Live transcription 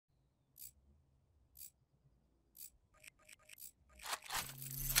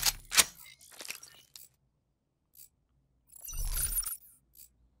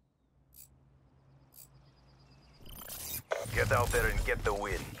out there and get the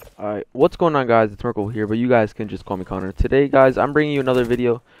win. Alright, what's going on, guys? It's Merkle here, but you guys can just call me Connor. Today, guys, I'm bringing you another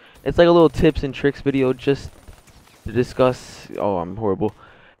video. It's like a little tips and tricks video just to discuss, oh, I'm horrible,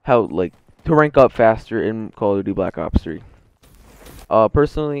 how, like, to rank up faster in Call of Duty Black Ops 3.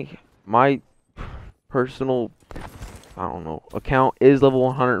 Personally, my personal, I don't know, account is level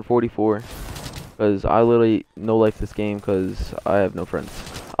 144, because I literally no-life this game because I have no friends.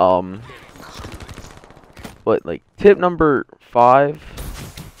 But, like, tip number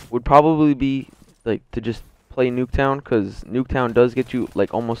 5 would probably be, like, to just play Nuketown, because Nuketown does get you,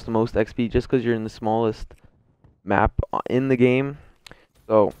 like, almost the most XP just because you're in the smallest map in the game.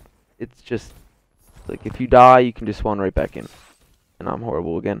 So, it's just, like, if you die, you can just spawn right back in. And I'm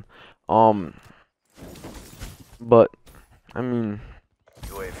horrible again. But, I mean,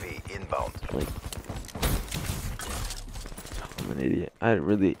 UAV inbound. like, I'm an idiot.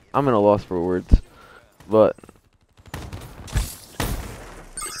 I'm at a loss for words. But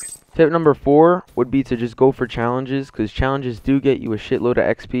tip number 4 would be to just go for challenges, because challenges do get you a shitload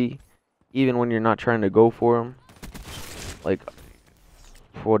of XP, even when you're not trying to go for them. Like,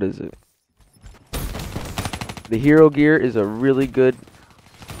 what is it? The hero gear is a really good,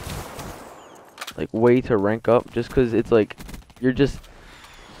 like, way to rank up, just because it's like you're just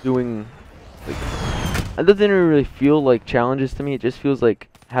doing, like, it doesn't really feel like challenges to me. It just feels like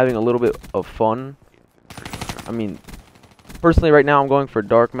having a little bit of fun. I mean, personally, right now I'm going for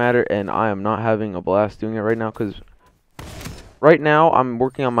dark matter, and I am not having a blast doing it right now, because right now I'm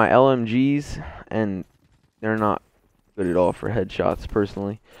working on my LMGs, and they're not good at all for headshots,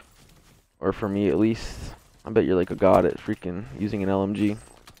 personally, or for me at least. I bet you're like a god at freaking using an LMG,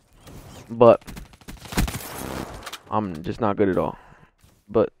 but I'm just not good at all.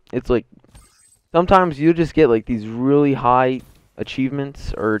 But it's like sometimes you just get like these really high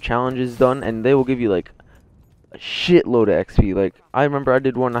achievements or challenges done, and they will give you like a shitload of XP. Like, I remember I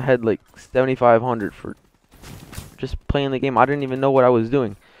did one, I had like 7,500 for just playing the game. I didn't even know what I was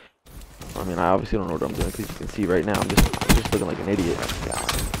doing. I mean, I obviously don't know what I'm doing, because you can see right now I'm just looking like an idiot.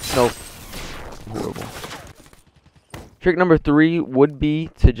 No, I'm horrible. Trick number 3 would be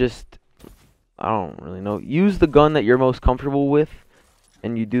to just, I don't really know, use the gun that you're most comfortable with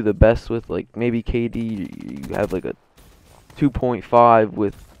and you do the best with. Like, maybe KD, you have like a 2.5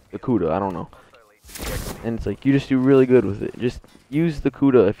 with the Kuda, I don't know. And it's like, you just do really good with it. Just use the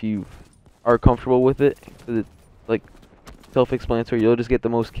Kuda if you are comfortable with it, because it's like self-explanatory. You'll just get the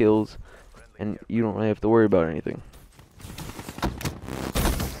most kills, and you don't really have to worry about anything.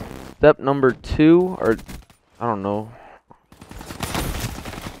 Step number 2, or I don't know,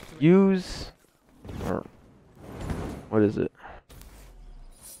 use, or what is it?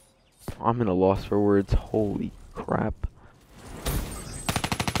 I'm in a loss for words. Holy crap.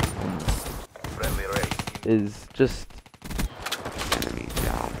 Is just enemy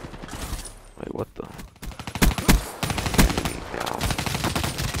down. Wait, what the? Enemy down.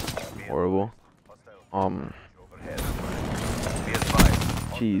 Horrible.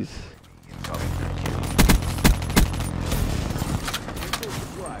 Jeez.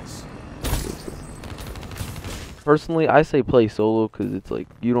 Personally, I say play solo, because it's like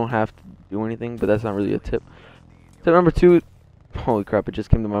you don't have to do anything, but that's not really a tip. Tip number 2, holy crap, it just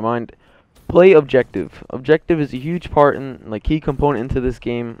came to my mind. Play objective. Objective is a huge part and like key component into this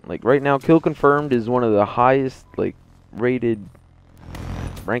game. Like right now, Kill Confirmed is one of the highest like rated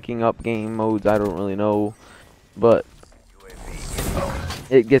ranking up game modes. I don't really know, but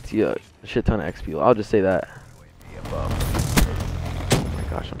it gets you a shit ton of XP. I'll just say that. Oh my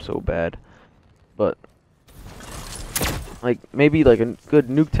gosh, I'm so bad. But like maybe like a good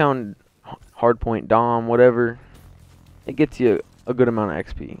Nuketown hardpoint Dom, whatever. It gets you a good amount of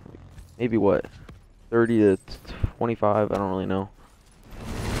XP. Maybe what, 30 to 25, I don't really know.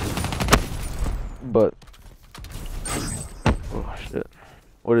 But, oh shit,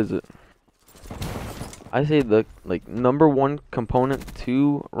 what is it? I say the like number 1 component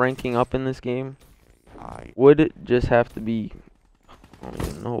to ranking up in this game would just have to be, I don't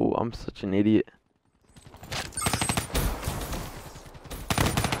even know, I'm such an idiot.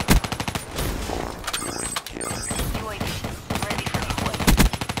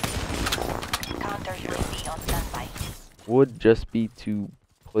 Would just be to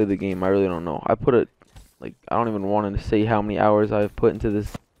play the game. I really don't know. I put it, like, I don't even want to say how many hours I've put into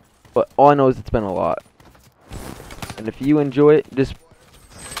this, but all I know is it's been a lot. And if you enjoy it, just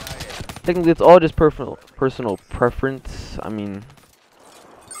technically it's all just personal preference. I mean,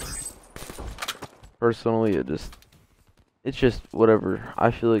 personally, it's just whatever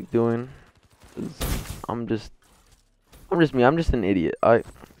I feel like doing. 'Cause I'm just me. I'm just an idiot.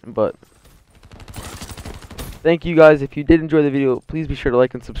 But thank you guys. If you did enjoy the video, please be sure to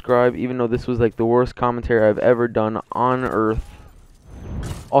like and subscribe, even though this was like the worst commentary I've ever done on Earth.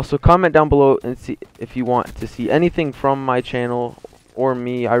 Also, comment down below and see if you want to see anything from my channel or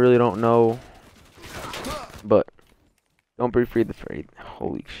me. I really don't know, but don't be afraid.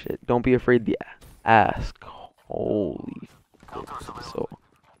 Holy shit! Don't be afraid to ask. Holy shit. So.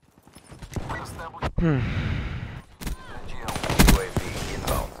 UAV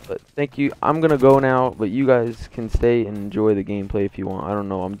inbound. But thank you. I'm gonna go now, but you guys can stay and enjoy the gameplay if you want. I don't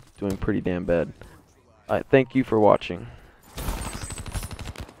know. I'm doing pretty damn bad. Alright, thank you for watching.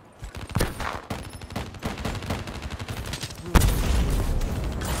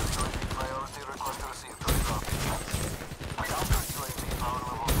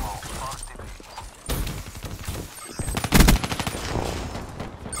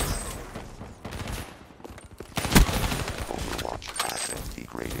 Overwatch assets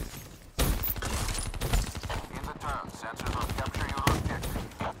degraded. In the turn, sensors will capture your objective.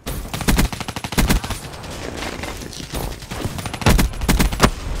 Enemy destroyed.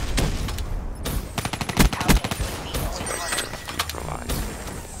 Spectre neutralized.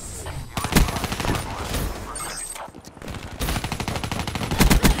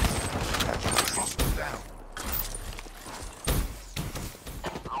 Casualties down.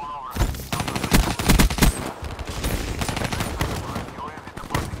 UAV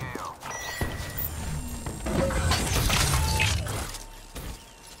departing AO.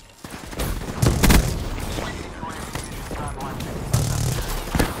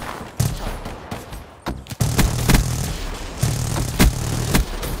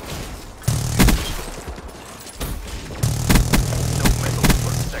 No medals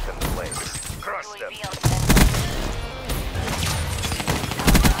for second place. Crush them.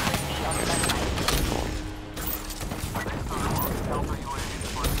 Delta UAV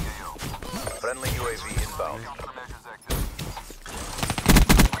departing AO. Friendly UAV inbound. Countermeasures active.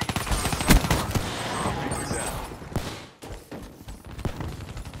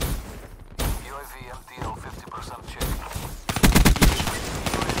 UAV MTL 50% check.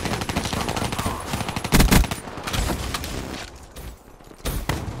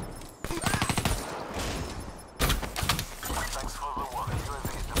 Thanks for the work. UAV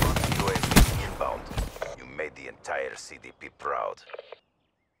departing. UAV inbound. You made the entire CDP proud.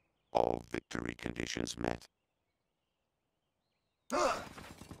 All victory conditions met.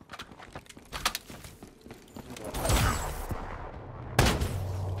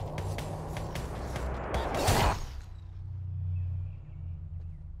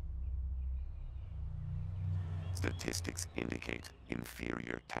 Statistics indicate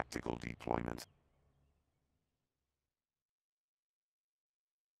inferior tactical deployment.